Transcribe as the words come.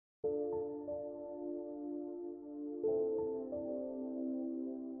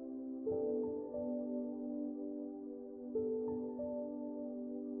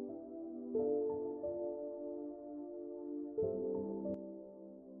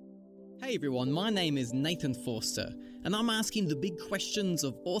Hey everyone, my name is Nathan Forster, and I'm asking the big questions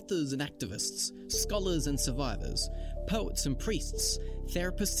of authors and activists, scholars and survivors, poets and priests,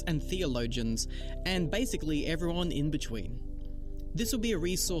 therapists and theologians, and basically everyone in between. This will be a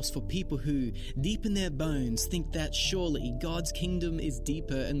resource for people who, deep in their bones, think that surely God's kingdom is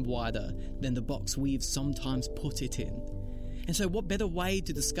deeper and wider than the box we've sometimes put it in. And so what better way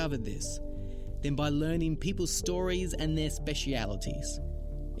to discover this than by learning people's stories and their specialities,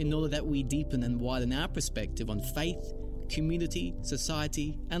 in order that we deepen and widen our perspective on faith, community,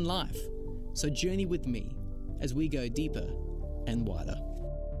 society, and life. So journey with me as we go deeper and wider.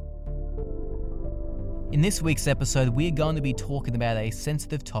 In this week's episode, we're going to be talking about a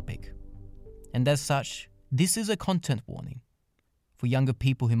sensitive topic. And as such, this is a content warning for younger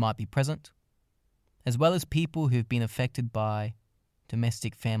people who might be present, as well as people who've been affected by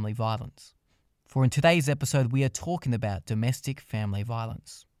domestic family violence. For in today's episode, we are talking about domestic family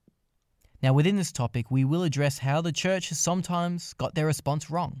violence. Now, within this topic, we will address how the church has sometimes got their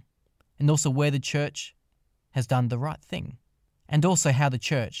response wrong, and also where the church has done the right thing, and also how the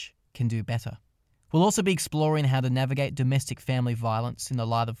church can do better. We'll also be exploring how to navigate domestic family violence in the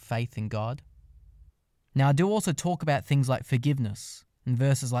light of faith in God. Now, I do also talk about things like forgiveness and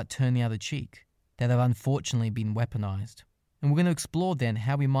verses like turn the other cheek that have unfortunately been weaponized. And we're going to explore then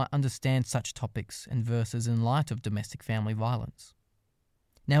how we might understand such topics and verses in light of domestic family violence.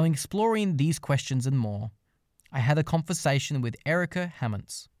 Now, in exploring these questions and more, I had a conversation with Erica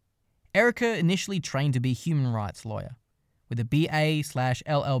Hammonds. Erica initially trained to be a human rights lawyer with a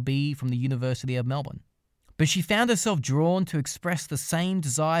BA/LLB from the University of Melbourne. But she found herself drawn to express the same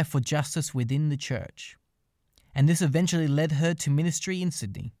desire for justice within the church. And this eventually led her to ministry in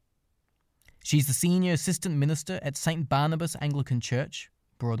Sydney. She's the senior assistant minister at St. Barnabas Anglican Church,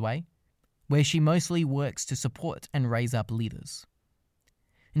 Broadway, where she mostly works to support and raise up leaders.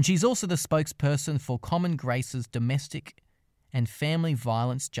 And she's also the spokesperson for Common Grace's Domestic and Family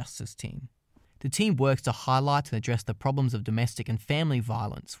Violence Justice Team. The team works to highlight and address the problems of domestic and family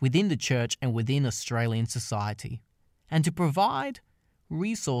violence within the church and within Australian society, and to provide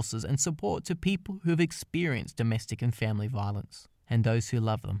resources and support to people who have experienced domestic and family violence and those who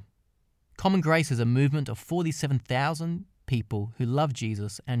love them. Common Grace is a movement of 47,000 people who love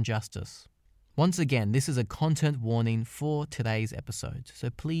Jesus and justice. Once again, this is a content warning for today's episode, so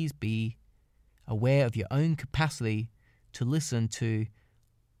please be aware of your own capacity to listen to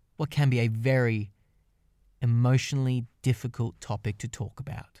what can be a very emotionally difficult topic to talk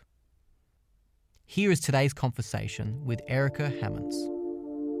about. Here is today's conversation with Erica Hammonds.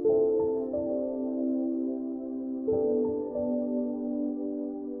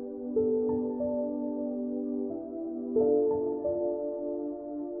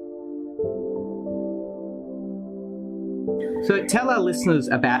 So tell our listeners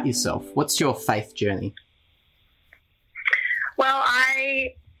about yourself. What's your faith journey? Well,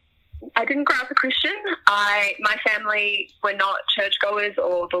 I didn't grow up a Christian. My family were not churchgoers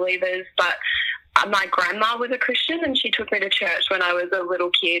or believers, but my grandma was a Christian, and she took me to church when I was a little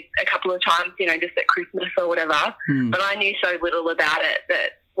kid a couple of times, just at Christmas or whatever. But I knew so little about it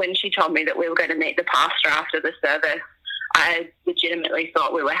that when she told me that we were going to meet the pastor after the service, I legitimately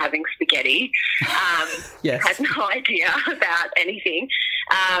thought we were having spaghetti. Yes. Had no idea about anything.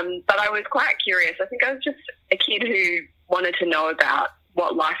 But I was quite curious. I think I was just a kid who wanted to know about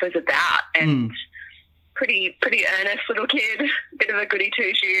what life was about, and pretty earnest little kid, bit of a goody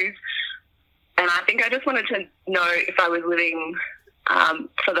two-shoes. And I think I just wanted to know if I was living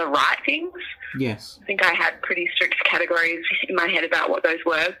for the right things. Yes. I think I had pretty strict categories in my head about what those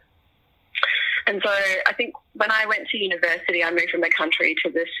were. And so I think when I went to university, I moved from the country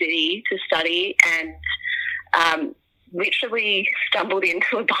to the city to study, and literally stumbled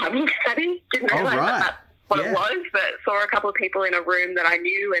into a Bible study. Didn't realise that's what it was, but saw a couple of people in a room that I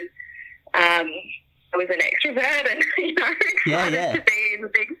knew, and I was an extrovert and, excited to be in the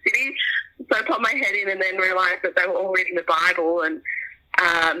big city. So I popped my head in and then realised that they were all reading the Bible, and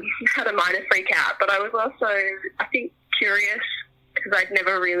had a minor freak out. But I was also, I think, curious, because I'd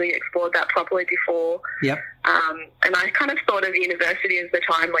never really explored that properly before. Yep. And I kind of thought of university as the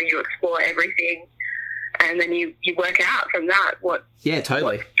time where you explore everything, and then you work out from that what's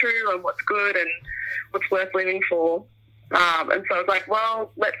true and what's good and what's worth living for. And so I was like,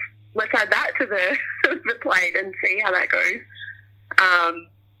 well, let's add that to the plate and see how that goes.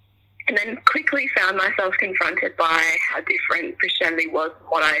 And then quickly found myself confronted by how different Christianity was from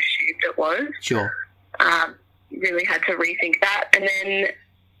what I assumed it was. Sure. Really had to rethink that, and then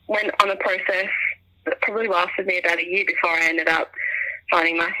went on a process that probably lasted me about a year before I ended up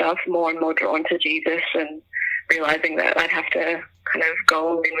finding myself more and more drawn to Jesus and realising that I'd have to kind of go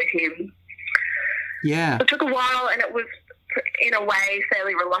all in with him Yeah. It took a while, and it was, in a way,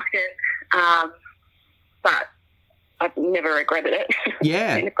 fairly reluctant, but I've never regretted it.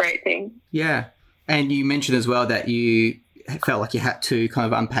 Yeah. It's been a great thing. Yeah. And you mentioned as well that you felt like you had to kind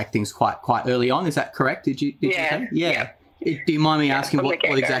of unpack things quite early on. Is that correct? Did you say? Yeah. Do you mind me asking what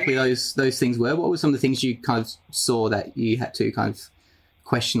exactly those things were? What were some of the things you kind of saw that you had to kind of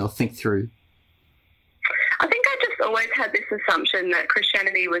question or think through? I think I just always had this assumption that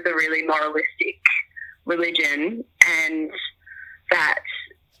Christianity was a really moralistic religion, and that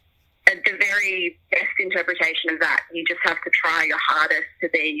at the very best interpretation of that, you just have to try your hardest to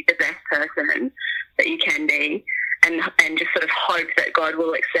be the best person that you can be, and just sort of hope that God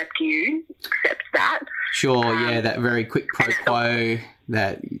will accept that. Sure, that very quick pro quo,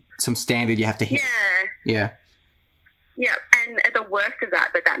 that some standard you have to hit. Yeah. Yeah, and at the worst of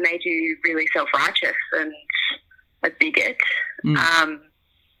that made you really self-righteous and a bigot. And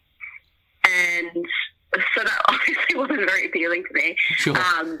so that obviously wasn't very appealing to me. Sure.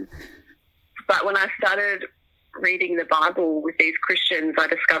 But when I started reading the Bible with these Christians, I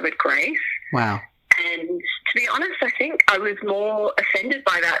discovered grace. Wow. And to be honest, I think I was more offended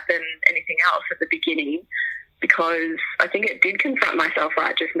by that than anything else at the beginning, because I think it did confront my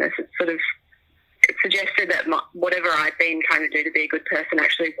self-righteousness. It suggested that whatever I'd been trying to do to be a good person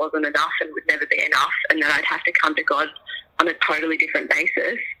actually wasn't enough and would never be enough, and that I'd have to come to God on a totally different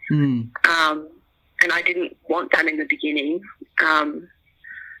basis. And I didn't want that in the beginning.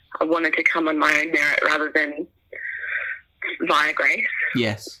 I wanted to come on my own merit rather than via grace.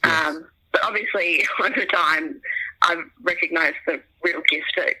 Yes. But obviously, over time, I've recognised the real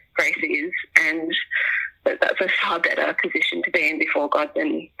gift that grace is, and that's a far better position to be in before God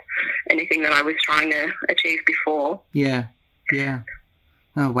than anything that I was trying to achieve before. Yeah.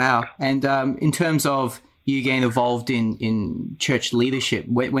 Oh, wow. And in terms of you getting involved in church leadership,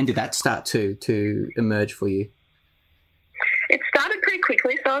 when did that start to emerge for you? It started pretty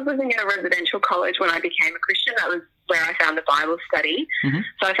quickly. So I was living in a residential college when I became a Christian. That was where I found the Bible study.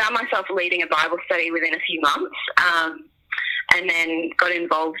 So I found myself leading a Bible study within a few months, and then got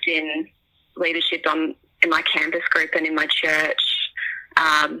involved in leadership in my campus group and in my church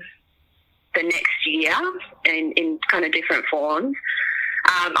the next year in kind of different forms.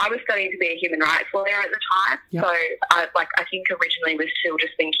 I was studying to be a human rights lawyer at the time. Yep. So I think originally was still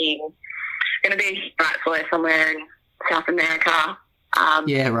just thinking, going to be a human rights lawyer somewhere in South America. But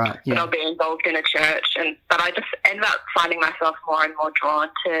I'll be involved in a church. But I just ended up finding myself more and more drawn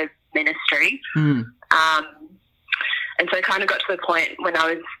to ministry. And so I kind of got to the point when I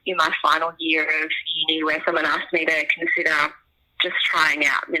was in my final year of uni where someone asked me to consider just trying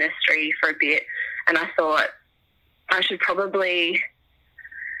out ministry for a bit. And I thought I should probably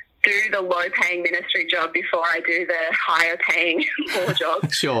do the low-paying ministry job before I do the higher-paying law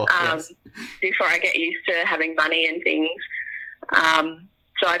job. Sure. Yes. Before I get used to having money and things.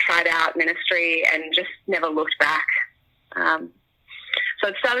 So I tried out ministry and just never looked back. So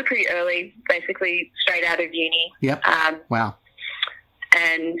it started pretty early, basically straight out of uni. Yep. Wow.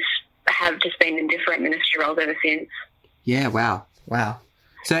 And have just been in different ministry roles ever since. Yeah, wow.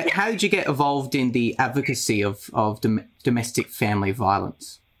 So how did you get involved in the advocacy of domestic family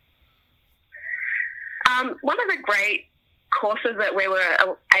violence? One of the great courses that we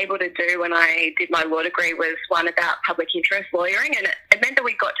were able to do when I did my law degree was one about public interest lawyering, and it meant that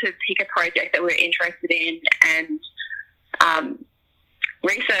we got to pick a project that we were interested in and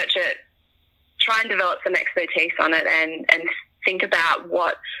research it, try and develop some expertise on it, and think about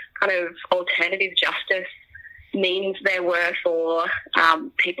what kind of alternative justice means there were for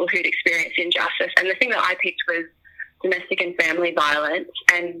people who'd experienced injustice. And the thing that I picked was domestic and family violence,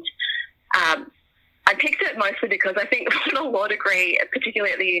 and I picked it mostly because I think what a law degree,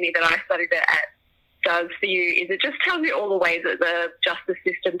 particularly at the uni that I studied it at, does for you is it just tells you all the ways that the justice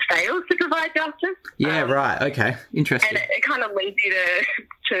system fails to provide justice. Yeah, right. Okay. Interesting. And it kind of leads you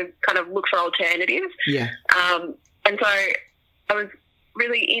to kind of look for alternatives. Yeah. And so I was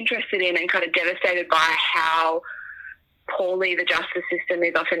really interested in and kind of devastated by how poorly the justice system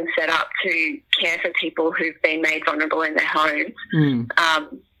is often set up to care for people who've been made vulnerable in their homes.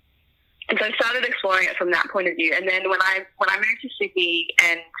 And so I started exploring it from that point of view. And then when I moved to Sydney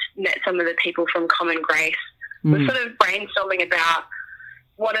and met some of the people from Common Grace, was sort of brainstorming about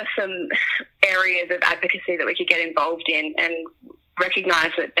what are some areas of advocacy that we could get involved in, and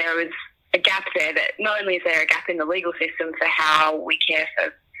recognise that there was a gap there, that not only is there a gap in the legal system for how we care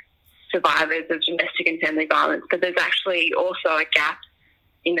for survivors of domestic and family violence, but there's actually also a gap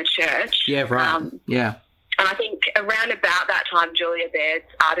in the church. Yeah, right. And I think around about that time, Julia Baird's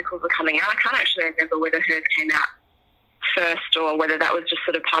articles were coming out. I can't actually remember whether hers came out first or whether that was just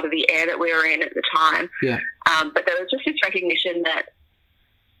sort of part of the air that we were in at the time. Yeah. But there was just this recognition that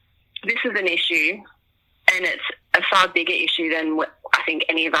this is an issue, and it's a far bigger issue than what I think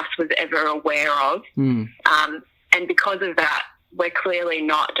any of us was ever aware of. And because of that, we're clearly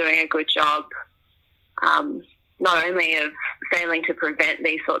not doing a good job, not only of failing to prevent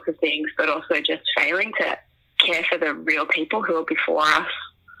these sorts of things, but also just failing to care for the real people who are before us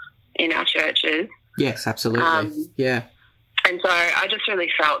in our churches. Yes, absolutely. Yeah. And so I just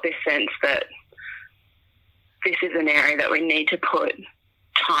really felt this sense that this is an area that we need to put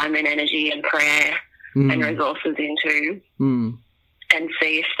time and energy and prayer and resources into and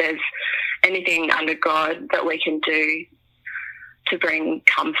see if there's anything under God that we can do to bring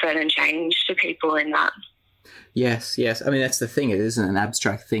comfort and change to people in that. Yes. I mean, that's the thing. It isn't an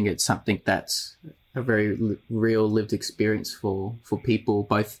abstract thing. It's something that's a very real lived experience for people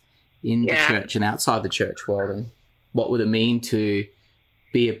both in the church and outside the church world. And what would it mean to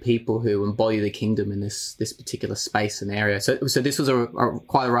be a people who embody the kingdom in this particular space and area? So this was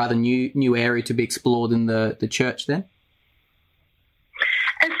quite a rather new area to be explored in the church then?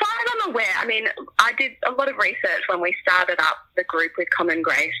 As far as I'm aware, I mean, I did a lot of research when we started up the group with Common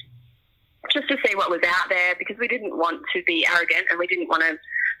Grace, just to see what was out there, because we didn't want to be arrogant and we didn't want to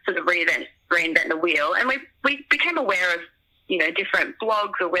sort of reinvent the wheel. And we became aware of, different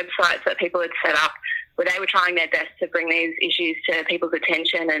blogs or websites that people had set up where they were trying their best to bring these issues to people's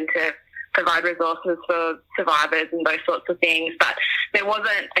attention and to provide resources for survivors and those sorts of things. But there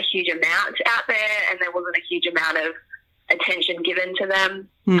wasn't a huge amount out there, and there wasn't a huge amount of attention given to them.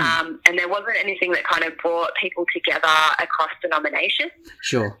 And there wasn't anything that kind of brought people together across denominations.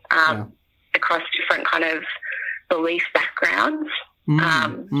 Sure. Across different kind of belief backgrounds.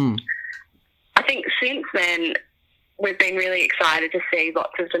 I think since then, we've been really excited to see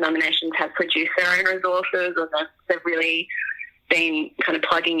lots of denominations have produced their own resources, or they've really been kind of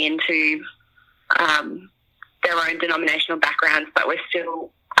plugging into their own denominational backgrounds. But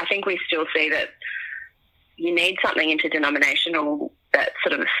I think we still see that you need something interdenominational that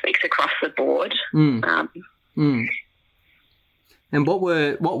sort of speaks across the board. And what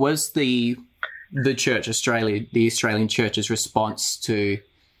was the Church Australia, the Australian Church's response to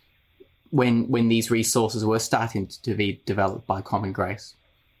when these resources were starting to be developed by Common Grace?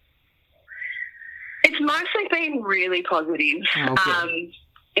 It's mostly been really positive.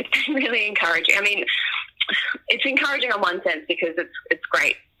 It's been really encouraging. I mean, it's encouraging on one sense because it's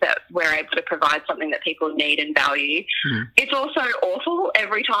great that we're able to provide something that people need and value. It's also awful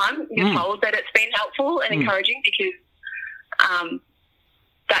every time you're told that it's been helpful and encouraging, because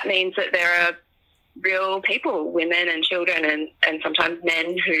that means that there are real people, women and children and sometimes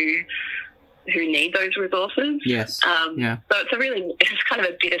men who need those resources. Yes. So it's kind of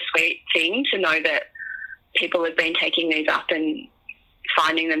a bittersweet thing to know that people have been taking these up and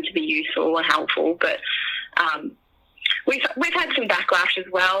finding them to be useful and helpful. But we've had some backlash as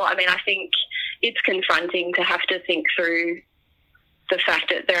well. I mean, I think it's confronting to have to think through the fact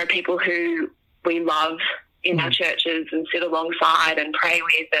that there are people who we love in our churches and sit alongside and pray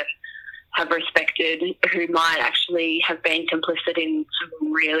with and have respected, who might actually have been complicit in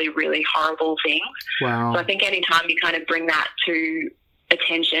some really, really horrible things. Wow. So I think any time you kind of bring that to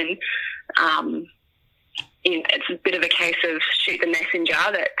attention, it's a bit of a case of shoot the messenger,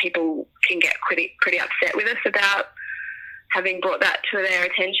 that people can get pretty upset with us about having brought that to their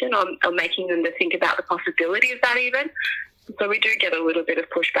attention, or making them to think about the possibility of that even. So we do get a little bit of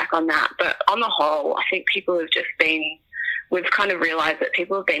pushback on that. But on the whole, I think people have just we've kind of realised that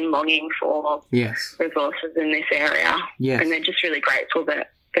people have been longing for resources in this area. Yes. And they're just really grateful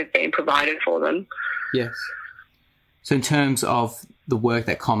that they've been provided for them. Yes. So in terms of the work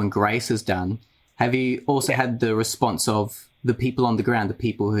that Common Grace has done, have you also had the response of the people on the ground, the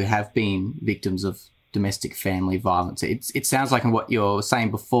people who have been victims of domestic family violence? It sounds like in what you're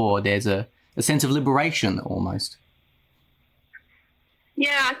saying before, there's a sense of liberation almost.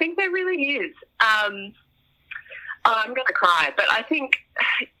 Yeah, I think there really is. I'm going to cry, but I think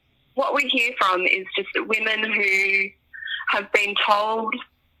what we hear from is just women who have been told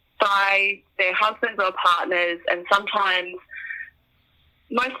by their husbands or partners, and sometimes,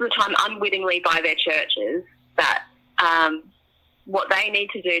 most of the time unwittingly by their churches, that what they need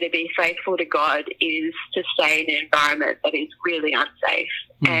to do to be faithful to God is to stay in an environment that is really unsafe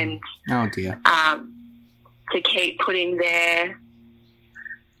and to keep putting their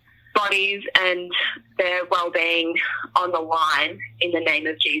bodies and their well-being on the line in the name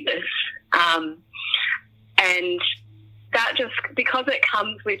of Jesus. And that just, because it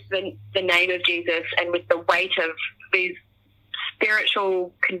comes with the name of Jesus and with the weight of these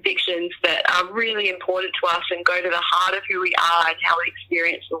spiritual convictions that are really important to us and go to the heart of who we are and how we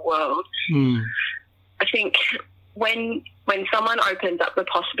experience the world. I think when someone opens up the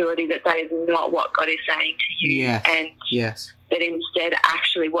possibility that that is not what God is saying to you, and that instead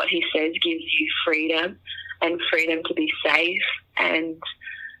actually what he says gives you freedom, and freedom to be safe, and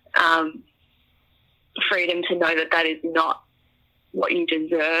freedom to know that that is not what you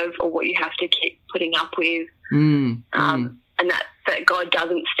deserve or what you have to keep putting up with, and that God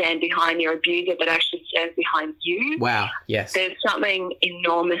doesn't stand behind your abuser but actually stands behind you. Wow, yes. There's something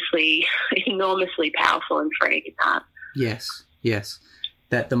enormously powerful and freeing in that. Yes.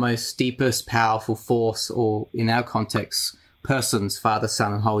 That the most deepest, powerful force, or in our context, persons, Father,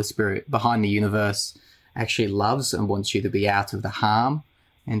 Son, and Holy Spirit, behind the universe, actually loves and wants you to be out of the harm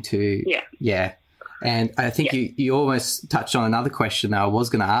and to... Yeah. And I think you almost touched on another question that I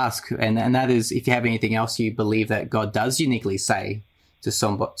was going to ask, and that is if you have anything else you believe that God does uniquely say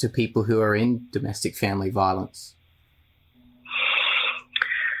to people who are in domestic family violence.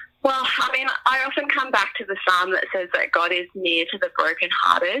 Well, I mean, I often come back to the psalm that says that God is near to the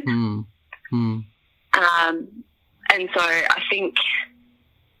brokenhearted. And so I think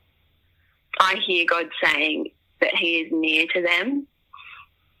I hear God saying that he is near to them,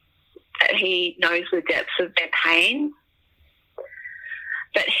 that he knows the depths of their pain,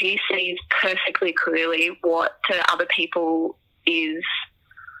 that he sees perfectly clearly what to other people is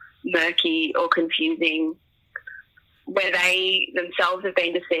murky or confusing. Where they themselves have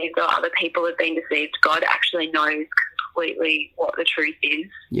been deceived or other people have been deceived, God actually knows completely what the truth is.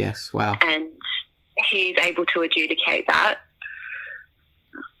 Yes, wow. And he's able to adjudicate that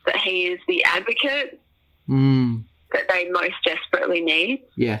he is the advocate that they most desperately need.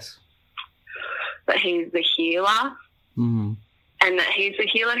 Yes. That he's the healer, and that he's the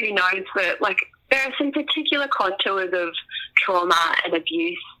healer who knows that, like, there are some particular contours of trauma and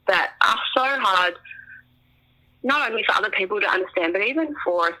abuse that are so hard, not only for other people to understand, but even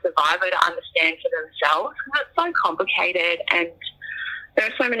for a survivor to understand for themselves. Because it's so complicated, and there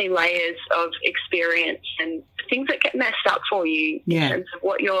are so many layers of experience and things that get messed up for you in terms of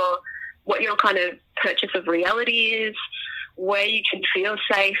what your kind of purchase of reality is, where you can feel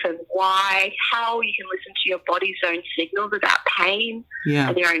safe and why, how you can listen to your body's own signals about pain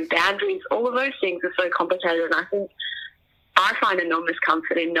and your own boundaries. All of those things are so complicated, and I think I find enormous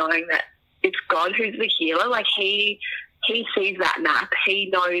comfort in knowing that it's God who's the healer. Like he sees that map. He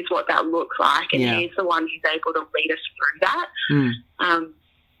knows what that looks like, and he's the one who's able to lead us through that.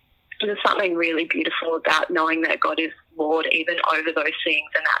 There's something really beautiful about knowing that God is Lord even over those things,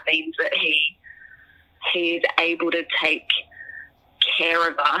 and that means that he's able to take care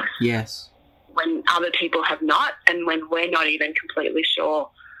of us when other people have not, and when we're not even completely sure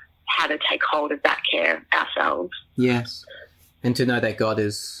how to take hold of that care ourselves. Yes. And to know that God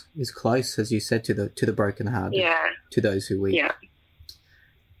is close, as you said, to the brokenhearted, to those who weep. Yeah.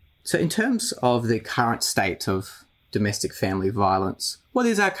 So in terms of the current state of domestic family violence, what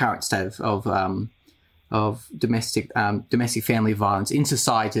is our current state of domestic family violence in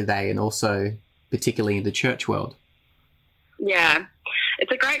society today, and also particularly in the church world? Yeah,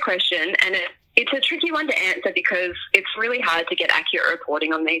 it's a great question, and it's a tricky one to answer because it's really hard to get accurate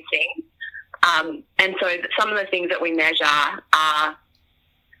reporting on these things. And so some of the things that we measure are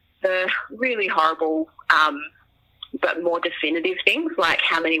the really horrible but more definitive things, like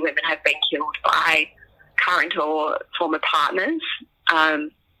how many women have been killed by current or former partners.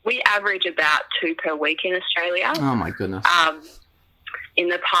 We average about 2 per week in Australia. Oh, my goodness. In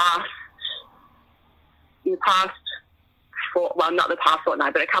the past not the past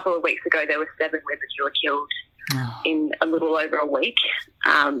fortnight, but a couple of weeks ago, there were 7 women who were killed in a little over a week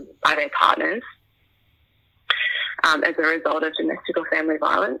by their partners as a result of domestic or family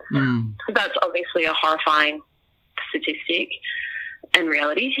violence. So that's obviously a horrifying statistic and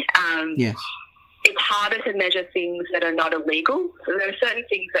reality. Yes. It's harder to measure things that are not illegal. So there are certain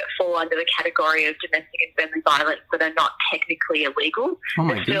things that fall under the category of domestic and family violence that are not technically illegal. Oh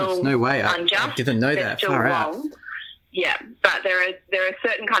my goodness, no way. I didn't know that. Far out. Yeah, but there are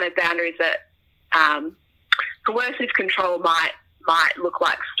certain kind of boundaries that coercive control might look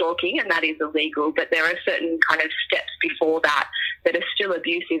like stalking, and that is illegal, but there are certain kind of steps before that that are still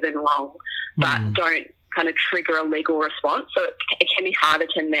abusive and wrong, but don't kind of trigger a legal response. So it can be harder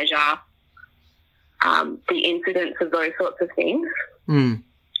to measure the incidence of those sorts of things. So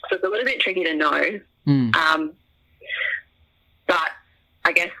it's a little bit tricky to know. But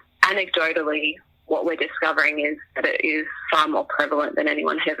I guess anecdotally, what we're discovering is that it is far more prevalent than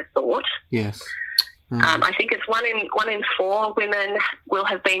anyone had ever thought. Yes. I think it's one in 4 women will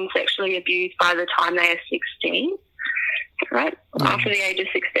have been sexually abused by the time they are 16. right? After the age of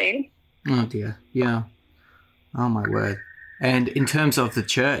 16. Oh, dear. Yeah. Oh, my word. And in terms of the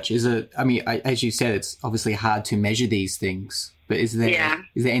church, is it, I mean, as you said, it's obviously hard to measure these things, but is there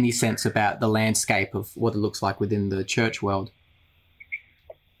any sense about the landscape of what it looks like within the church world?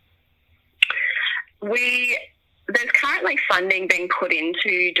 There's currently funding being put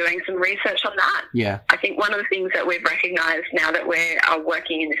into doing some research on that. Yeah. I think one of the things that we've recognised now that we are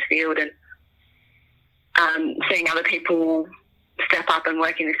working in this field and seeing other people step up and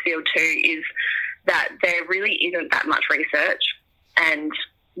work in this field too is that there really isn't that much research, and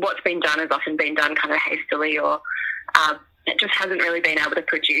what's been done has often been done kind of hastily, or it just hasn't really been able to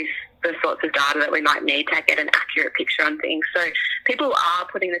produce the sorts of data that we might need to get an accurate picture on things. So people are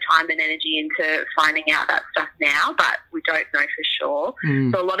putting the time and energy into finding out that stuff now, but we don't know for sure.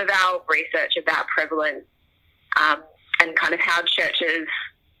 So a lot of our research about prevalence and kind of how churches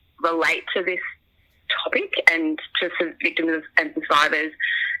relate to this topic and to victims and survivors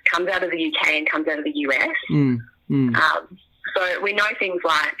comes out of the UK and comes out of the US. So we know things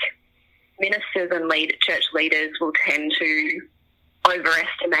like ministers and church leaders will tend to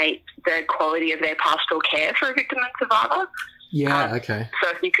overestimate the quality of their pastoral care for a victim and survivor. Yeah, okay.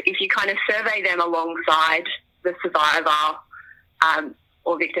 So if you kind of survey them alongside the survivor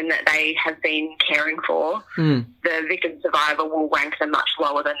or victim that they have been caring for, the victim survivor will rank them much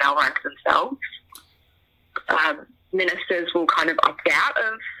lower than they'll rank themselves. Ministers will kind of opt out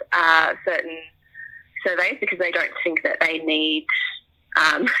of certain surveys because they don't think that they need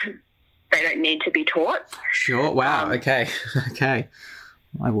to be taught. Sure. Wow. Okay.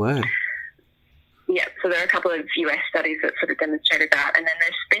 My word. Yeah. So there are a couple of US studies that sort of demonstrated that, and then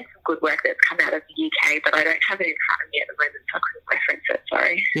there's been some good work that's come out of the UK, but I don't have it in front of me at the moment, so I couldn't reference it.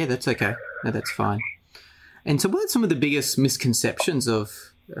 Sorry. Yeah, that's okay. No, that's fine. And so, what are some of the biggest misconceptions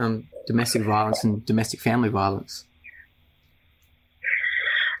of domestic violence and domestic family violence?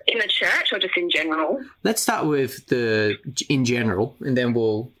 In the church or just in general? Let's start with in general, and then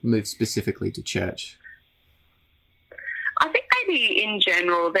we'll move specifically to church. I think maybe in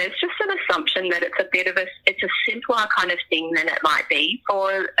general there's just an assumption that it's a simpler kind of thing than it might be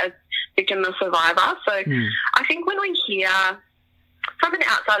for a victim or survivor. So I think when we hear, from an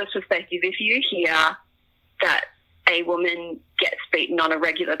outsider's perspective, if you hear that a woman gets beaten on a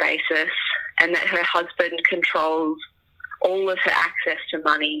regular basis and that her husband controls all of her access to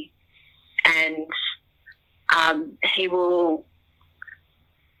money, and he will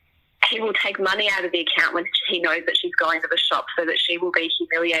take money out of the account when he knows that she's going to the shop, so that she will be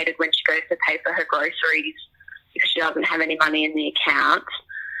humiliated when she goes to pay for her groceries because she doesn't have any money in the account,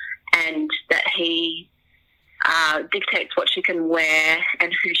 and that he dictates what she can wear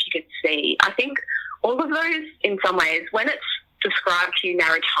and who she can see. I think all of those, in some ways, when it's described to you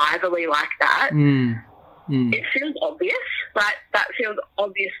narratively like that, it feels obvious, right? That feels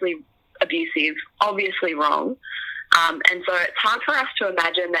obviously abusive, obviously wrong. And so it's hard for us to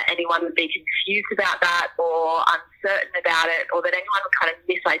imagine that anyone would be confused about that or uncertain about it, or that anyone would kind of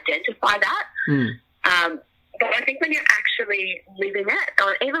misidentify that. But I think when you're actually living it,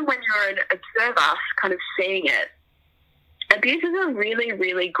 or even when you're an observer kind of seeing it, abusers are really,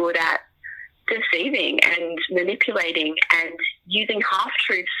 really good at deceiving and manipulating and using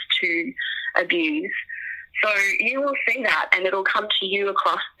half-truths to abuse. So you will see that, and it'll come across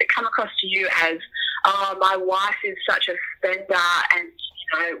to you as, oh, my wife is such a spender, and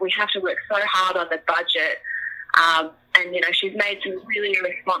we have to work so hard on the budget, and she's made some really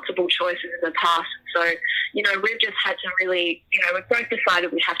irresponsible choices in the past. So we've just had to really, we've both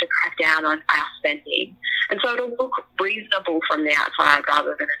decided we have to crack down on our spending, and so it'll look reasonable from the outside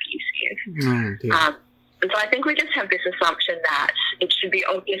rather than abusive. And so I think we just have this assumption that it should be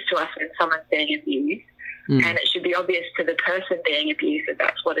obvious to us when someone's being abused. And it should be obvious to the person being abused that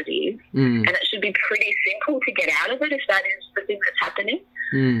that's what it is. And it should be pretty simple to get out of it if that is the thing that's happening.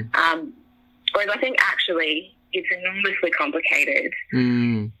 Whereas I think actually it's enormously complicated.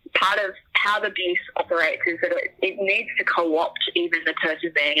 Part of how the abuse operates is that it needs to co-opt even the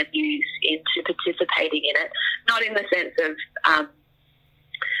person being abused into participating in it, not in the sense of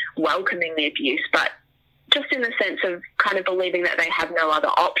welcoming the abuse, but just in the sense of kind of believing that they have no other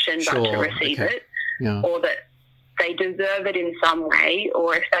option but to receive it. Yeah. Or that they deserve it in some way,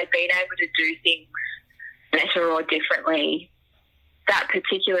 or if they've been able to do things better or differently, that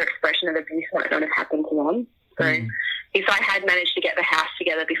particular expression of abuse might not have happened to them. So if I had managed to get the house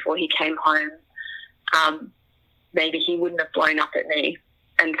together before he came home, maybe he wouldn't have blown up at me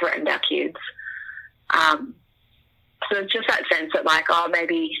and threatened our kids. So it's just that sense that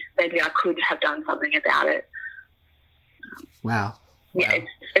maybe I could have done something about it. Wow. Yeah,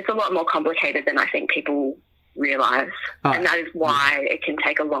 it's a lot more complicated than I think people realise. And that is why it can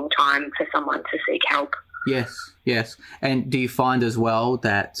take a long time for someone to seek help. Yes. And do you find as well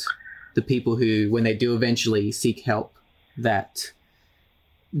that the people who, when they do eventually seek help, that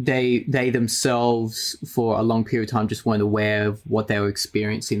they themselves for a long period of time just weren't aware of what they were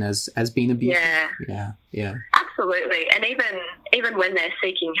experiencing as being abused? Yeah. Absolutely. And even when they're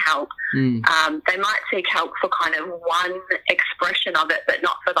seeking help, they might seek help for kind of one expression of it, but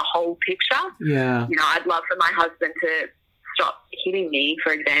not for the whole picture. Yeah. I'd love for my husband to stop hitting me,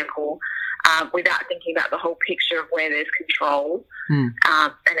 for example, without thinking about the whole picture of where there's control and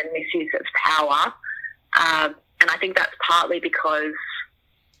a misuse of power. And I think that's partly because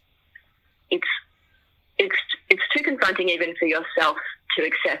it's too confronting even for yourself to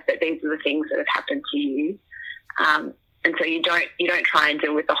accept that these are the things that have happened to you. And so you don't try and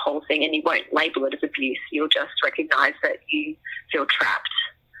deal with the whole thing, and you won't label it as abuse. You'll just recognise that you feel trapped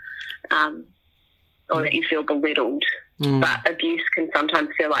or that you feel belittled. But abuse can sometimes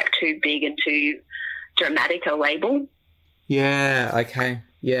feel like too big and too dramatic a label. Yeah, okay.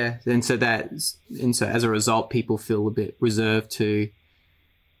 Yeah. And so as a result, people feel a bit reserved to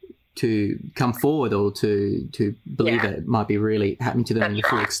come forward or to believe that it might be really happening to them in the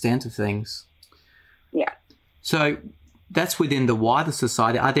full extent of things. Yeah. So that's within the wider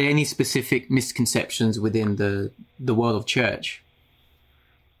society. Are there any specific misconceptions within the world of church?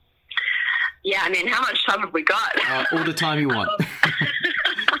 Yeah, I mean, how much time have we got? All the time you want.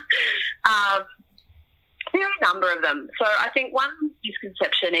 There are a number of them. So I think one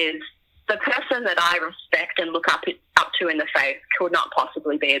misconception is the person that I respect and look up to in the faith could not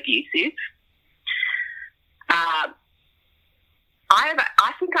possibly be abusive.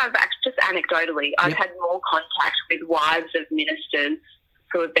 I think I've just anecdotally, I've had more contact with wives of ministers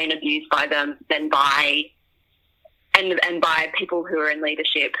who have been abused by them than by people who are in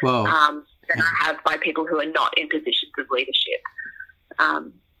leadership than I have by people who are not in positions of leadership.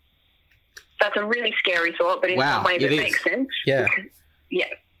 That's a really scary thought, but in some ways it makes sense. Yeah.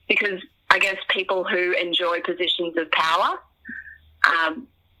 Because I guess people who enjoy positions of power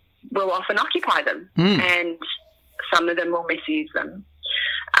will often occupy them, and some of them will misuse them.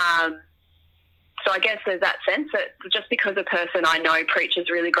 So I guess there's that sense that just because a person I know preaches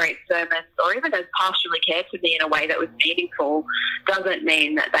really great sermons or even has pastorally cared for me in a way that was meaningful doesn't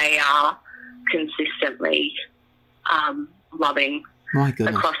mean that they are consistently loving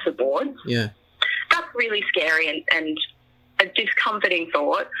across the board. Yeah. That's really scary and a discomforting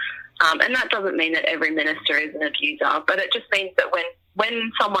thought. And that doesn't mean that every minister is an abuser, but it just means that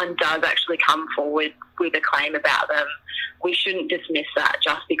when someone does actually come forward with a claim about them, we shouldn't dismiss that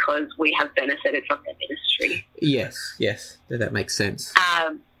just because we have benefited from their ministry. Yes, that makes sense.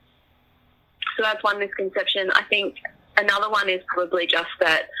 So that's one misconception. I think another one is probably just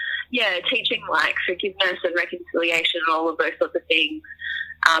that, teaching like forgiveness and reconciliation and all of those sorts of things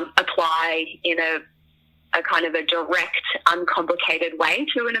apply in a kind of a direct, uncomplicated way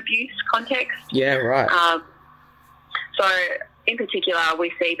to an abuse context. Yeah, right. So in particular,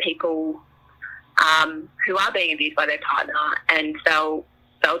 we see people who are being abused by their partner, and they'll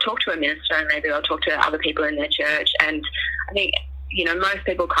talk to a minister and maybe they'll talk to other people in their church. And I think, most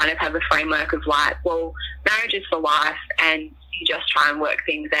people kind of have a framework of like, well, marriage is for life and you just try and work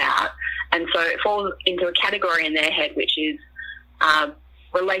things out. And so it falls into a category in their head, which is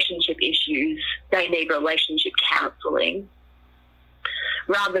relationship issues. They need relationship counselling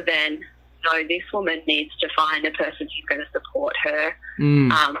rather than, no, this woman needs to find a person who's going to support her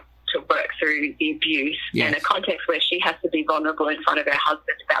to work through the abuse, and a context where she has to be vulnerable in front of her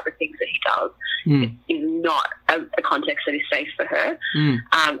husband about the things that he does is not a context that is safe for her.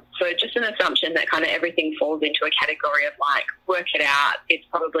 So just an assumption that kind of everything falls into a category of like, work it out, it's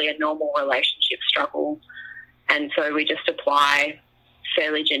probably a normal relationship struggle, and so we just apply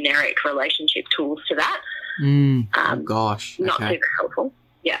fairly generic relationship tools to that. Gosh. Not super helpful.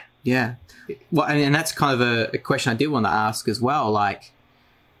 Yeah. Well, and that's kind of a question I did want to ask as well, like,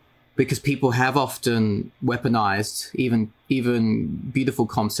 because people have often weaponized even beautiful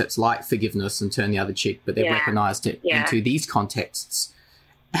concepts like forgiveness and turn the other cheek, but they've weaponized it into these contexts.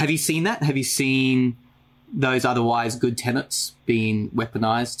 Have you seen that? Have you seen those otherwise good tenets being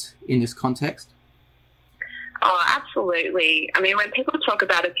weaponized in this context? Oh, absolutely. I mean, when people talk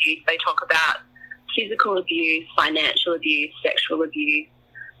about abuse, they talk about physical abuse, financial abuse, sexual abuse,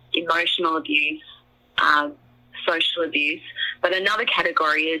 emotional abuse, social abuse. But another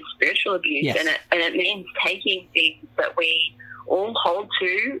category is spiritual abuse, and it means taking things that we all hold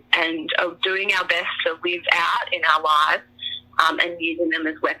to and are doing our best to live out in our lives and using them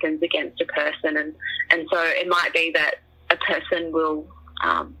as weapons against a person. And so it might be that a person will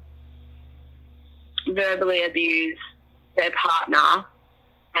verbally abuse their partner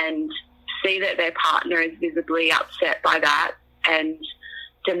and see that their partner is visibly upset by that and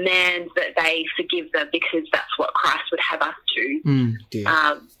demand that they forgive them because that's what Christ would have us do.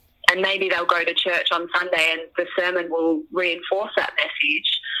 And maybe they'll go to church on Sunday and the sermon will reinforce that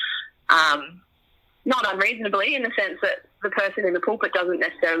message, not unreasonably, in the sense that the person in the pulpit doesn't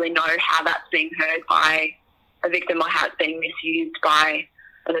necessarily know how that's being heard by a victim or how it's being misused by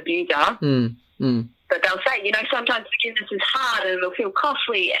an abuser. But they'll say, sometimes forgiveness is hard and it'll feel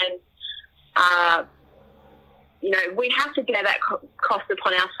costly, and we have to bear that cost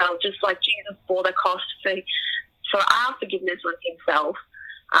upon ourselves, just like Jesus bore the cost for our forgiveness on himself.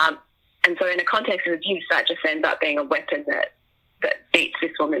 And so in a context of abuse, that just ends up being a weapon that beats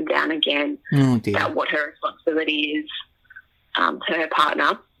this woman down again about what her responsibility is to her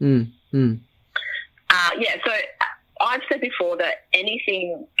partner. So I've said before that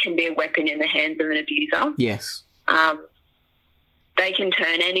anything can be a weapon in the hands of an abuser. Yes. They can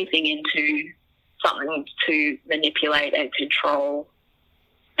turn anything into something to manipulate and control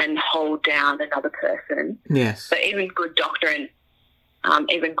and hold down another person. Yes. So even good doctrine,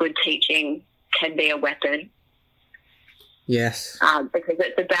 even good teaching can be a weapon. Yes. Because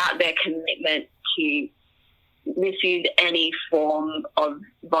it's about their commitment to misuse any form of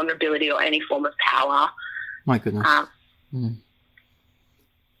vulnerability or any form of power. My goodness.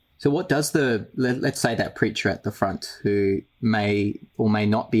 So what does let's say that preacher at the front who may or may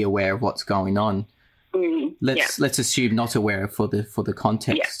not be aware of what's going on, let's assume not aware for the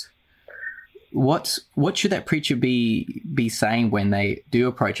context. What should that preacher be saying when they do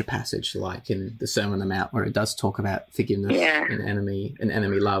approach a passage like in the Sermon on the Mount where it does talk about forgiveness and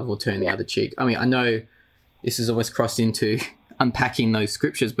enemy love or turn the other cheek? I mean, I know this is always crossed into unpacking those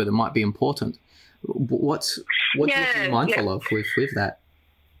scriptures, but it might be important. What do you be mindful of with that?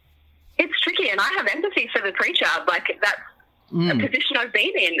 It's tricky, and I have empathy for the preacher. Like, that's a position I've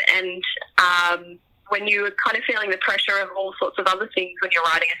been in, and when you're kind of feeling the pressure of all sorts of other things when you're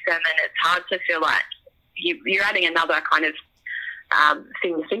writing a sermon, it's hard to feel like you're adding another kind of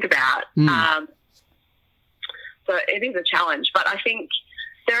thing to think about. So it is a challenge, but I think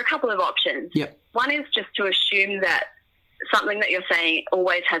there are a couple of options. Yep. One is just to assume that something that you're saying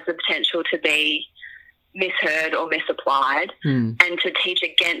always has the potential to be misheard or misapplied, and to teach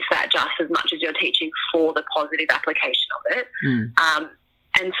against that just as much as you're teaching for the positive application of it.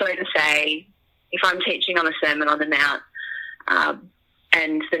 And so to say, if I'm teaching on a Sermon on the Mount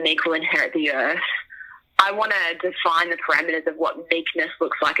and the meek will inherit the earth, I want to define the parameters of what meekness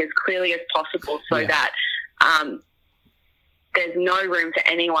looks like as clearly as possible so that there's no room for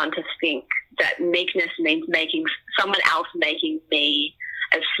anyone to think that meekness means making someone else making me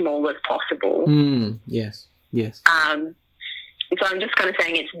as small as possible. Yes. So I'm just kind of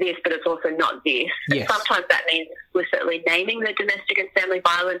saying it's this, but it's also not this. Yes. Sometimes that means explicitly naming the domestic and family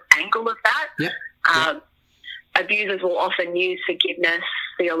violence angle of that. Abusers will often use forgiveness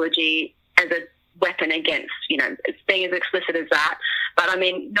theology as a weapon against, it's being as explicit as that. But, I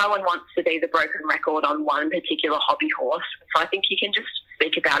mean, no one wants to be the broken record on one particular hobby horse. So I think you can just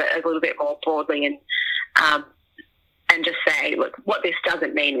speak about it a little bit more broadly and just say, look, what this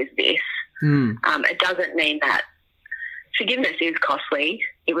doesn't mean is this. It doesn't mean that forgiveness is costly.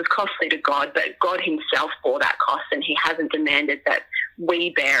 It was costly to God, but God himself bore that cost, and he hasn't demanded that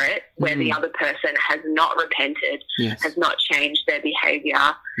we bear it where the other person has not repented, has not changed their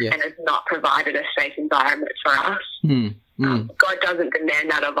behaviour, and has not provided a safe environment for us. God doesn't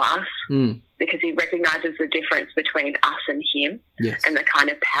demand that of us because he recognises the difference between us and him and the kind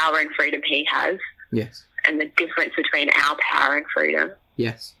of power and freedom he has and the difference between our power and freedom.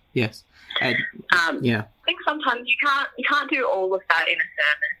 And, I think sometimes you can't do all of that in a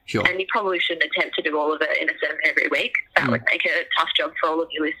sermon, and you probably shouldn't attempt to do all of it in a sermon every week. That would make it a tough job for all of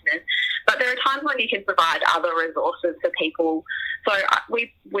your listeners. But there are times when you can provide other resources for people. So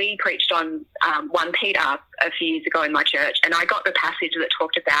we preached on 1 Peter a few years ago in my church, and I got the passage that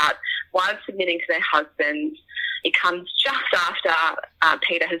talked about wives submitting to their husbands. It comes just after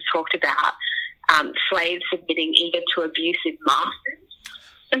Peter has talked about slaves submitting even to abusive masters.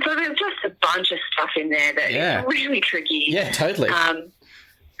 And so there's just a bunch of stuff in there that is really tricky. Yeah, totally.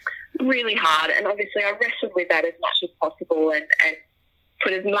 Really hard. And obviously I wrestled with that as much as possible and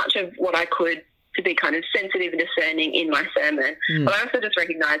put as much of what I could to be kind of sensitive and discerning in my sermon. But I also just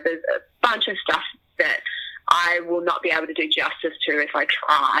recognise there's a bunch of stuff that I will not be able to do justice to if I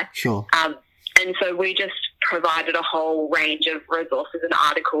try. Sure. And so we just provided a whole range of resources and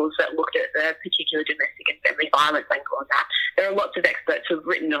articles that looked at the particular domestic and family violence angle on that. There are lots of experts who have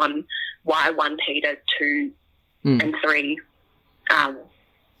written on why 1 Peter 2 and 3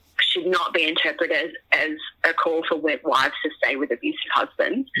 should not be interpreted as a call for wives to stay with abusive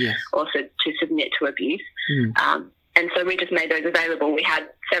husbands, yes, or to submit to abuse. And so we just made those available. We had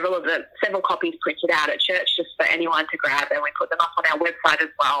several copies printed out at church just for anyone to grab, and we put them up on our website as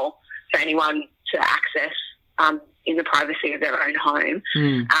well for anyone to access in the privacy of their own home.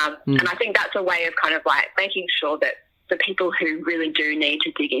 And I think that's a way of kind of like making sure that the people who really do need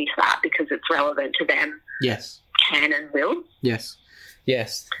to dig into that because it's relevant to them, yes, can and will. Yes.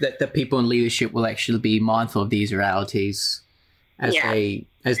 Yes, that the people in leadership will actually be mindful of these realities as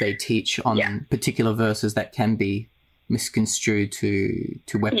they teach on particular verses that can be misconstrued to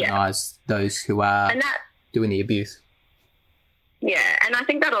weaponize those who are doing the abuse. Yeah, and I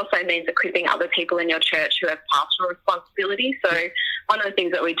think that also means equipping other people in your church who have pastoral responsibility. So one of the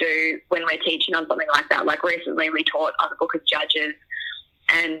things that we do when we're teaching on something like that, like recently we taught on the Book of Judges,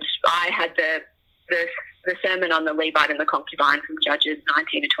 and I had the sermon on the Levite and the concubine from Judges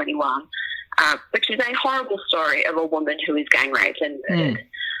 19 to 21, which is a horrible story of a woman who is gang raped and murdered.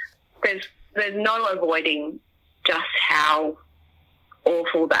 There's no avoiding just how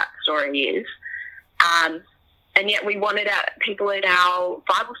awful that story is. And yet we wanted people in our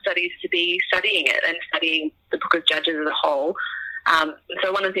Bible studies to be studying it and studying the Book of Judges as a whole.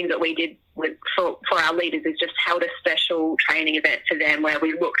 So one of the things that we did for our leaders is just held a special training event for them where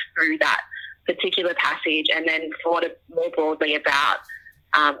we looked through that particular passage and then thought more broadly about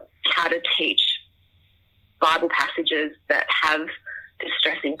how to teach Bible passages that have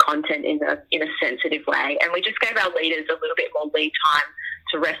distressing content in a sensitive way. And we just gave our leaders a little bit more lead time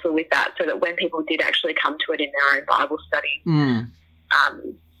to wrestle with that so that when people did actually come to it in their own Bible study,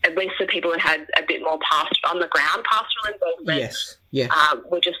 at least the people that had a bit more on-the-ground pastoral involvement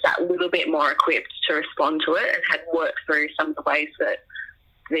were just that little bit more equipped to respond to it and had worked through some of the ways that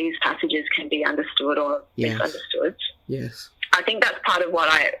these passages can be understood or misunderstood. Yes. I think that's part of what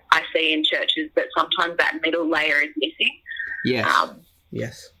I see in churches, that sometimes that middle layer is missing. Yes.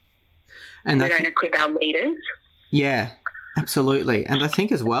 Yes. And we don't equip our leaders. Yeah, absolutely. And I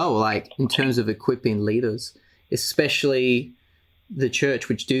think as well, like in terms of equipping leaders, especially the church,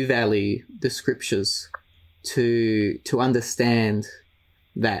 which do value the scriptures, to understand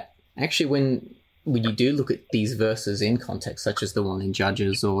that actually when you do look at these verses in context, such as the one in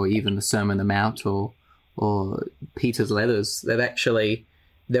Judges or even the Sermon on the Mount or Peter's letters, that actually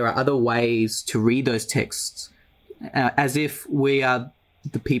there are other ways to read those texts as if we are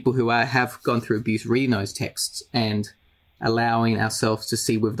the people who have gone through abuse reading those texts and allowing ourselves to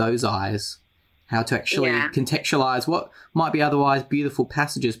see with those eyes how to actually contextualize what might be otherwise beautiful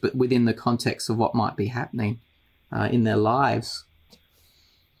passages, but within the context of what might be happening in their lives.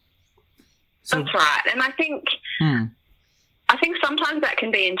 So, that's right. And I think sometimes that can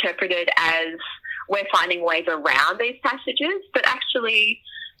be interpreted as we're finding ways around these passages, but actually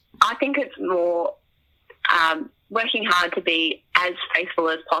I think it's more working hard to be as faithful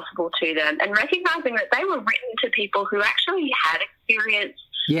as possible to them and recognising that they were written to people who actually had experienced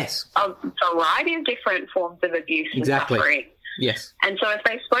a variety of different forms of abuse and suffering. Yes. And so if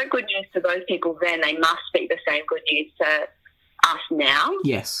they spoke good news to those people then, they must speak the same good news to us now.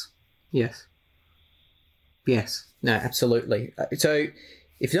 Yes. Yes. Yes. No, absolutely. So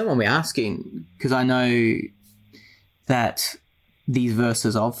if you don't mind me asking, because I know that these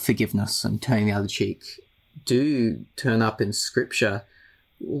verses of forgiveness and turning the other cheek do turn up in Scripture,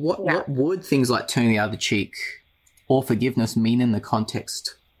 what would things like turning the other cheek or forgiveness mean in the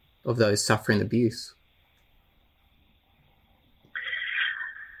context of those suffering abuse?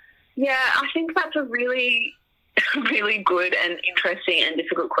 Yeah, I think that's a really, really good and interesting and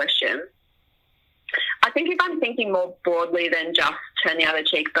difficult question. I think if I'm thinking more broadly than just turn the other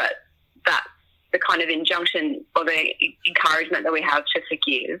cheek, but that the kind of injunction or the encouragement that we have to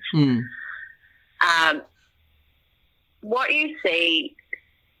forgive, what you see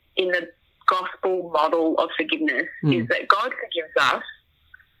in the gospel model of forgiveness is that God forgives us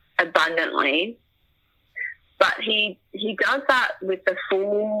abundantly, but he does that with the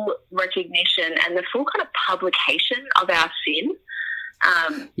full recognition and the full kind of publication of our sin.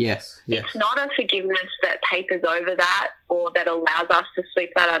 Yes. It's not a forgiveness that papers over that or that allows us to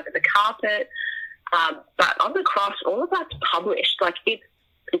sweep that under the carpet. But on the cross, all of that's published. Like it's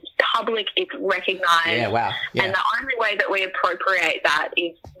public, it's recognised. Yeah, wow. Yeah. And the only way that we appropriate that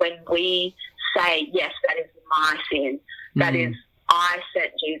is when we say, yes, that is my sin. That is, I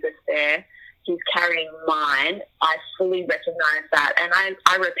sent Jesus there. He's carrying mine. I fully recognise that, and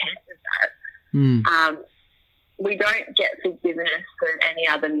I repent of that. We don't get forgiveness through any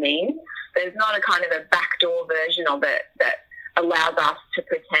other means. There's not a kind of a backdoor version of it that allows us to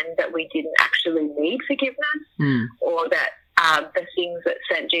pretend that we didn't actually need forgiveness or that the things that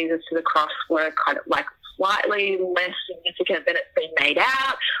sent Jesus to the cross were kind of like slightly less significant than it's been made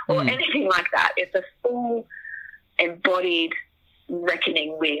out or anything like that. It's a full embodied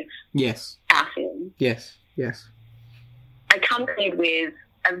reckoning with our sin. Yes. Accompanied with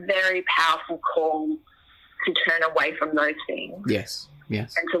a very powerful call to turn away from those things. Yes. And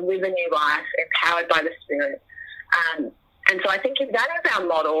to live a new life empowered by the Spirit. And so I think if that is our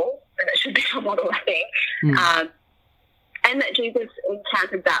model, and it should be our model, I think, and that Jesus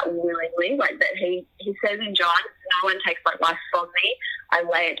encountered that willingly, like that he says in John, no one takes my life from me, I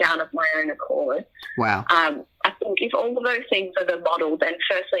lay it down of my own accord. Wow. I think if all of those things are the model, then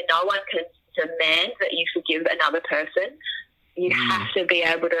firstly, no one can demand that you forgive another person. You have to be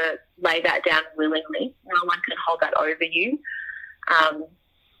able to lay that down willingly. No one can hold that over you.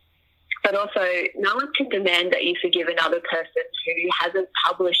 But also, no one can demand that you forgive another person who hasn't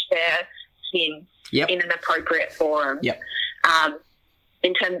published their sin in an appropriate forum.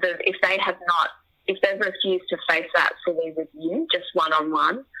 In terms of if they've refused to face that fully with you, just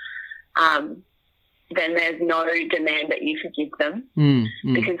one-on-one, then there's no demand that you forgive them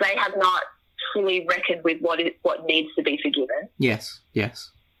because they have not fully reckoned with what needs to be forgiven. Yes.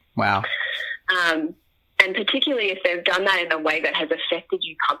 Wow. And particularly if they've done that in a way that has affected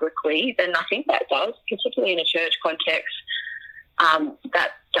you publicly, then I think that does, particularly in a church context, that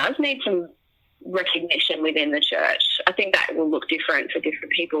does need some recognition within the church. I think that will look different for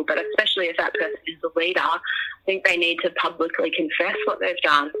different people, but especially if that person is the leader, I think they need to publicly confess what they've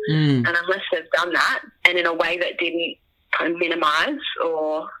done. And unless they've done that, and in a way that didn't kind of minimise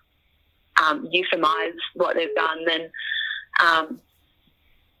or euphemize what they've done, then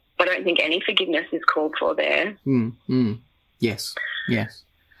I don't think any forgiveness is called for there. Yes.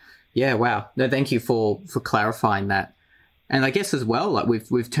 Yeah, wow. No, thank you for clarifying that. And I guess as well, like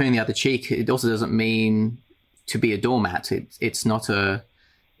we've turned the other cheek, it also doesn't mean to be a doormat. It's not a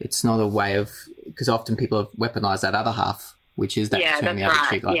way of, because often people have weaponized that other half, which is that turn the other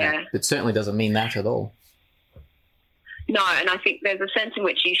cheek like that. It certainly doesn't mean that at all. No, and I think there's a sense in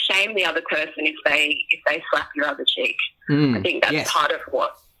which you shame the other person if they slap your other cheek. I think that's part of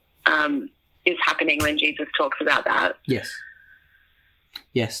what is happening when Jesus talks about that.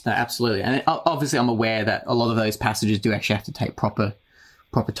 Yes, no, absolutely. And obviously I'm aware that a lot of those passages do actually have to take proper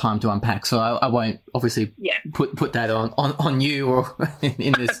time to unpack. So I won't obviously put that on you or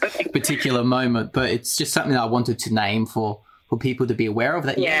in this particular moment, but it's just something that I wanted to name for people to be aware of,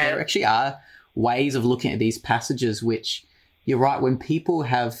 that there actually are ways of looking at these passages which, you're right, when people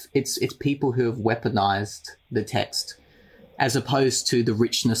have, it's people who have weaponized the text as opposed to the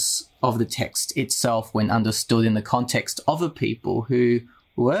richness of the text itself when understood in the context of a people who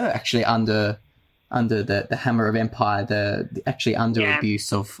were actually under the hammer of empire, actually under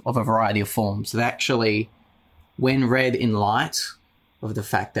abuse of a variety of forms. So that actually, when read in light of the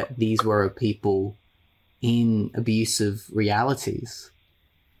fact that these were a people in abusive realities,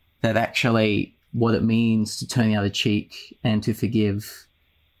 that actually what it means to turn the other cheek and to forgive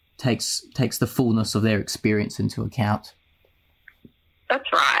takes the fullness of their experience into account.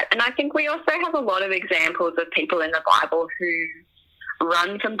 That's right. And I think we also have a lot of examples of people in the Bible who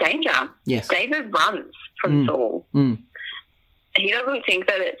run from danger. Yes. David runs from Saul. He doesn't think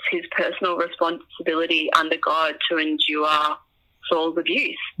that it's his personal responsibility under God to endure Saul's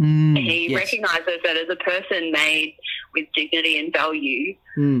abuse. He recognises that as a person made with dignity and value,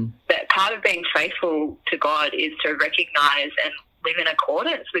 that part of being faithful to God is to recognise and live in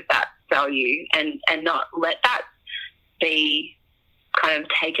accordance with that value and not let that be kind of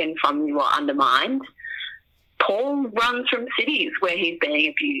taken from you or undermined. Paul runs from cities where he's being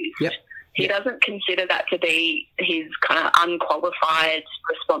abused. He doesn't consider that to be his kind of unqualified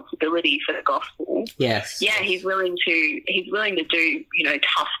responsibility for the gospel. He's willing to do,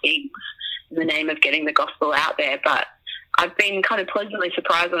 tough things in the name of getting the gospel out there. But I've been kind of pleasantly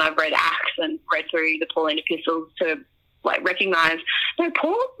surprised when I've read Acts and read through the Pauline epistles to recognise,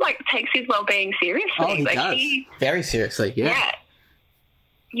 Paul takes his well-being seriously. Oh, he does. Very seriously.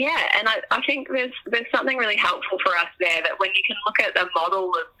 Yeah, and I think there's something really helpful for us there, that when you can look at the model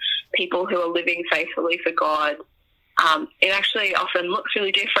of people who are living faithfully for God, it actually often looks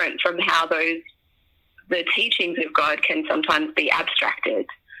really different from how the teachings of God can sometimes be abstracted.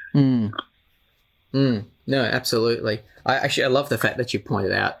 No, absolutely. I love the fact that you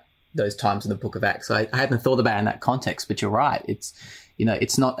pointed out those times in the Book of Acts. I hadn't thought about it in that context, but you're right. It's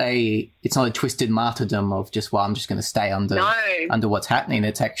not a twisted martyrdom of just, I'm just going to stay under what's happening.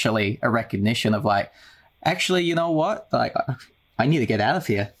 It's actually a recognition of actually, you know what? I need to get out of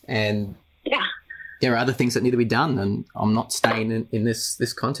here, and there are other things that need to be done, and I'm not staying in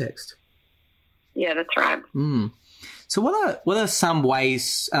this context. Yeah, that's right. So what are some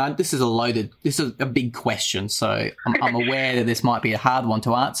ways? This is a big question. So I'm aware that this might be a hard one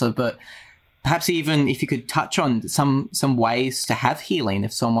to answer, but perhaps even if you could touch on some ways to have healing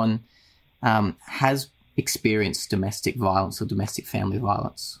if someone has experienced domestic violence or domestic family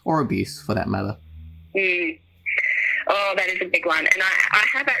violence or abuse, for that matter. Oh, that is a big one. And I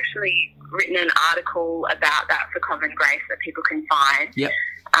have actually written an article about that for Common Grace that people can find. Yep.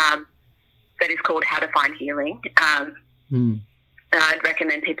 That is called How to Find Healing. And I'd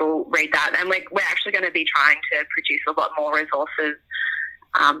recommend people read that. And we're actually going to be trying to produce a lot more resources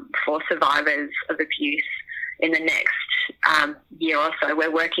for survivors of abuse in the next year or so.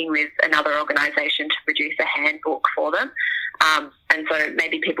 We're working with another organisation to produce a handbook for them. And so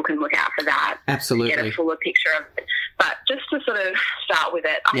maybe people can look out for that. Absolutely. Get a fuller picture of it. But just to sort of start with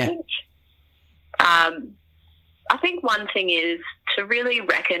it, I think one thing is to really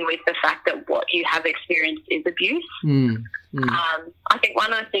reckon with the fact that what you have experienced is abuse. I think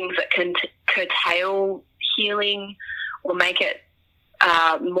one of the things that can curtail healing or make it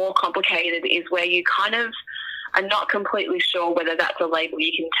more complicated is where you kind of are not completely sure whether that's a label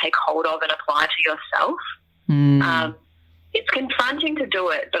you can take hold of and apply to yourself. It's confronting to do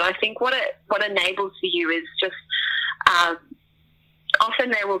it, but I think what enables for you is just often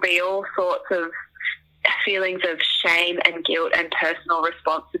there will be all sorts of feelings of shame and guilt and personal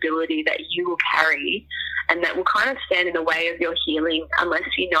responsibility that you will carry and that will kind of stand in the way of your healing unless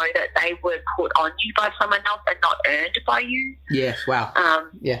you know that they were put on you by someone else and not earned by you. Yes, wow.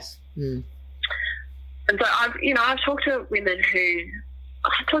 Yes. And so I've talked to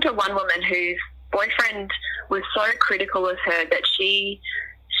one woman whose boyfriend was so critical of her that she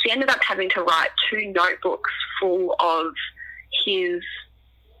ended up having to write 2 notebooks full of his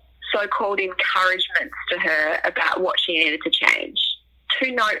so-called encouragements to her about what she needed to change.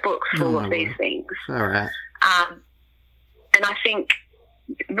 2 notebooks full of these things. All right. And I think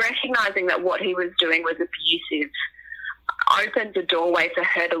recognising that what he was doing was abusive opened the doorway for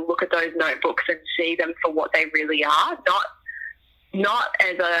her to look at those notebooks and see them for what they really are, not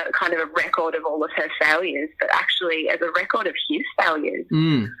as a kind of a record of all of her failures, but actually as a record of his failures.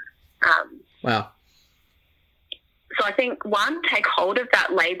 Wow. So I think, one, take hold of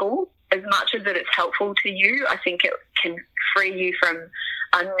that label. As much as it's helpful to you, I think it can free you from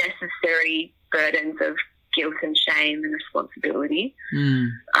unnecessary burdens of guilt and shame and responsibility.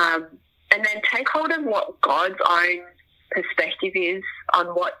 And then take hold of what God's own perspective is on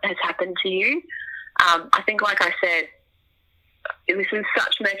what has happened to you. I think, like I said, this is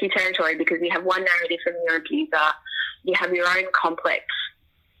such murky territory because you have one narrative from your abuser, you have your own complex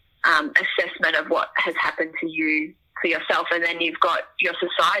assessment of what has happened to you for yourself, and then you've got your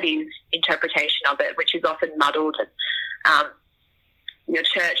society's interpretation of it, which is often muddled. And your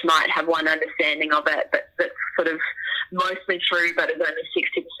church might have one understanding of it, but that's sort of mostly true, but is only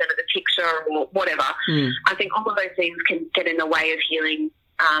 60% of the picture or whatever. I think all of those things can get in the way of healing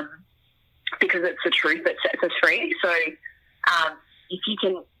because it's the truth that sets us free. So if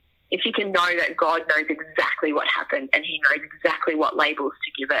you can know that God knows exactly what happened and he knows exactly what labels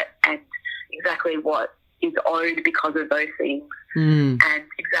to give it and exactly what is owed because of those things and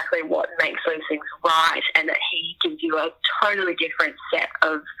exactly what makes those things right, and that he gives you a totally different set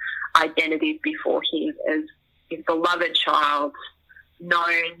of identities before him as his beloved child,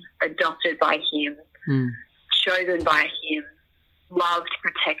 known, adopted by him, chosen by him, loved,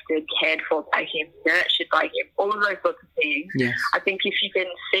 protected, cared for by him, nurtured by him, all of those sorts of things. Yes. I think if you can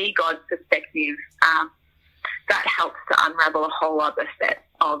see God's perspective, that helps to unravel a whole other set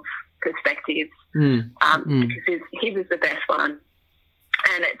of perspectives because his is the best one,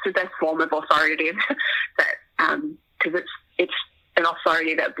 and it's the best form of authoritative that because it's an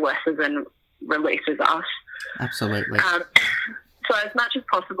authority that blesses and releases us. Absolutely. So as much as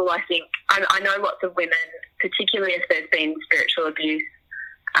possible, I think I know lots of women, particularly if there's been spiritual abuse,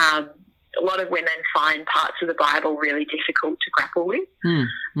 a lot of women find parts of the Bible really difficult to grapple with.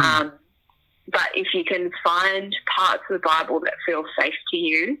 But if you can find parts of the Bible that feel safe to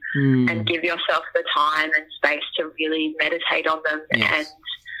you and give yourself the time and space to really meditate on them and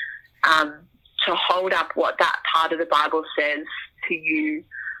to hold up what that part of the Bible says to you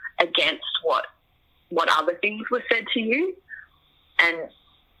against what other things were said to you, and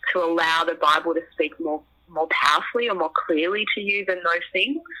to allow the Bible to speak more powerfully or more clearly to you than those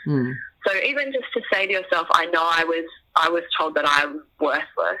things. So even just to say to yourself, I know I was told that I'm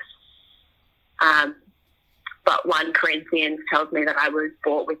worthless, but 1 Corinthians tells me that I was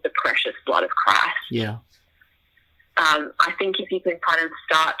bought with the precious blood of Christ. Yeah. I think if you can kind of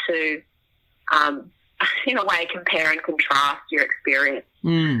start to, in a way, compare and contrast your experience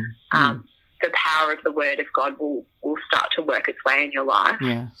the power of the Word of God will start to work its way in your life.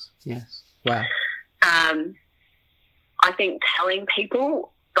 Yes. Wow. I think telling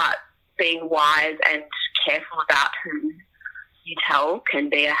people, but being wise and careful about who you tell can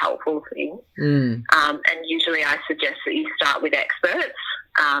be a helpful thing. And usually I suggest that you start with experts,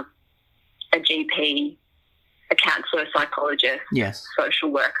 a GP, a counsellor, psychologist, social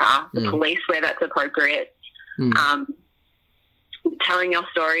worker, the police where that's appropriate. Telling your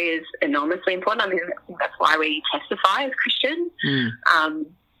story is enormously important. I mean, that's why we testify as Christians.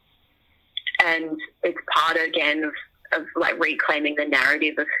 And it's part, again, of like reclaiming the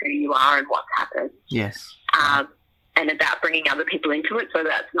narrative of who you are and what's happened. Yes. And about bringing other people into it, so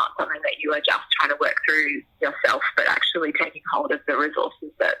that's not something that you are just trying to work through yourself, but actually taking hold of the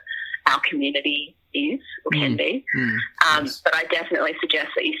resources that our community is or can be. But I definitely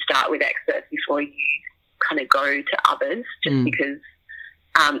suggest that you start with experts before you kind of go to others, just because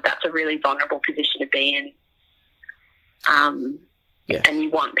that's a really vulnerable position to be in. And you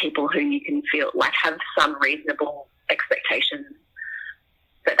want people who you can feel like have some reasonable expectations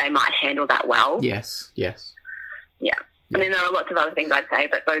that they might handle that well. Yes. Yeah. I mean, there are lots of other things I'd say,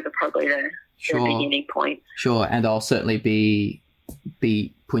 but those are probably the beginning points. Sure, and I'll certainly be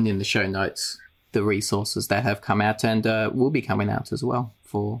putting in the show notes the resources that have come out and will be coming out as well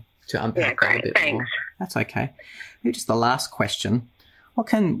to unpack that a bit more. That's okay. Maybe just the last question. What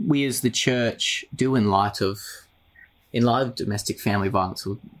can we as the church do in light of domestic family violence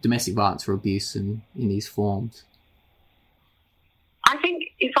or domestic violence or abuse in these forms? I think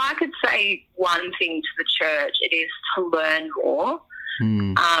if I could say one thing to the church, it is to learn more.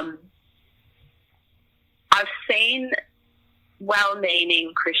 I've seen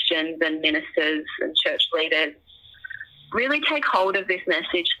well-meaning Christians and ministers and church leaders really take hold of this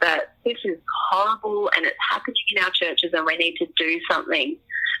message that this is horrible and it's happening in our churches and we need to do something.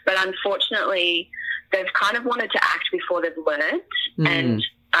 But unfortunately, they've kind of wanted to act before they've learned, and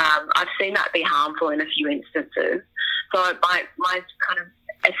I've seen that be harmful in a few instances. So my kind of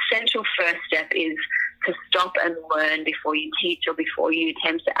essential first step is to stop and learn before you teach or before you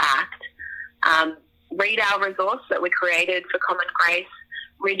attempt to act. Read our resource that we created for Common Grace.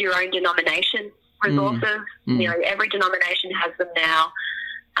 Read your own denomination resources. You know, every denomination has them now.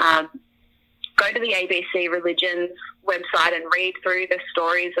 Go to the ABC Religions website and read through the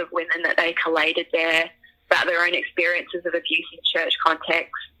stories of women that they collated there about their own experiences of abuse in church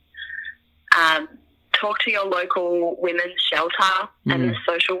context. Talk to your local women's shelter and the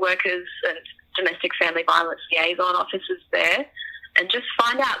social workers and domestic family violence liaison officers there, and just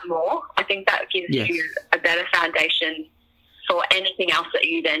find out more. I think that gives you a better foundation for anything else that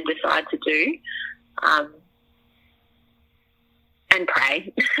you then decide to do. And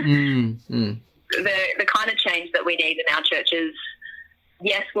pray. The kind of change that we need in our churches,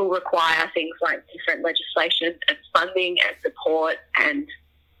 yes, will require things like different legislation and funding and support and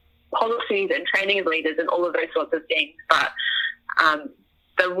policies and training of leaders and all of those sorts of things. But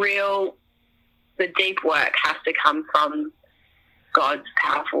the deep work has to come from God's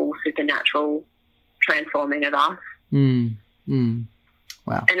powerful, supernatural transforming of us.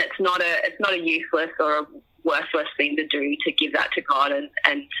 Wow. And it's not a useless or a worthless thing to do, to give that to God and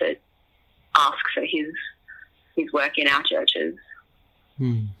to ask for his work in our churches.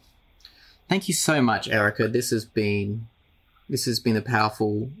 Thank you so much, Erica. This has been a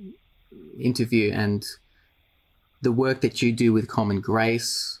powerful interview, and the work that you do with Common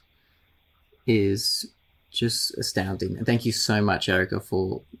Grace is just astounding. And thank you so much, Erica,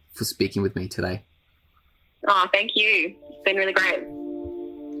 for speaking with me today. Oh, thank you. It's been really great.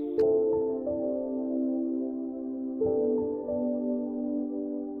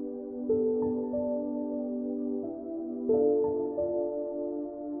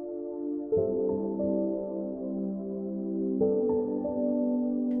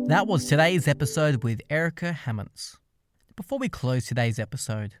 That was today's episode with Erica Hammonds. Before we close today's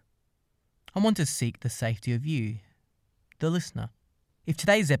episode, I want to seek the safety of you, the listener. If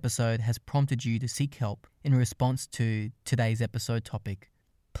today's episode has prompted you to seek help in response to today's episode topic,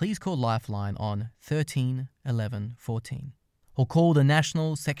 please call Lifeline on 13 11 14 or call the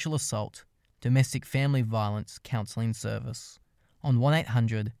National Sexual Assault Domestic Family Violence Counselling Service on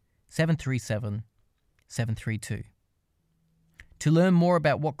 1-800 737 732. To learn more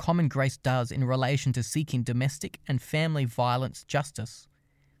about what Common Grace does in relation to seeking domestic and family violence justice,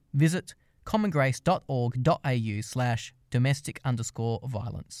 visit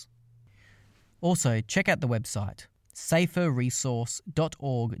commongrace.org.au/domestic_violence. Also, check out the website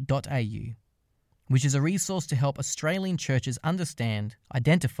saferresource.org.au, which is a resource to help Australian churches understand,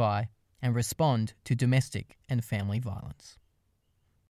 identify, and respond to domestic and family violence.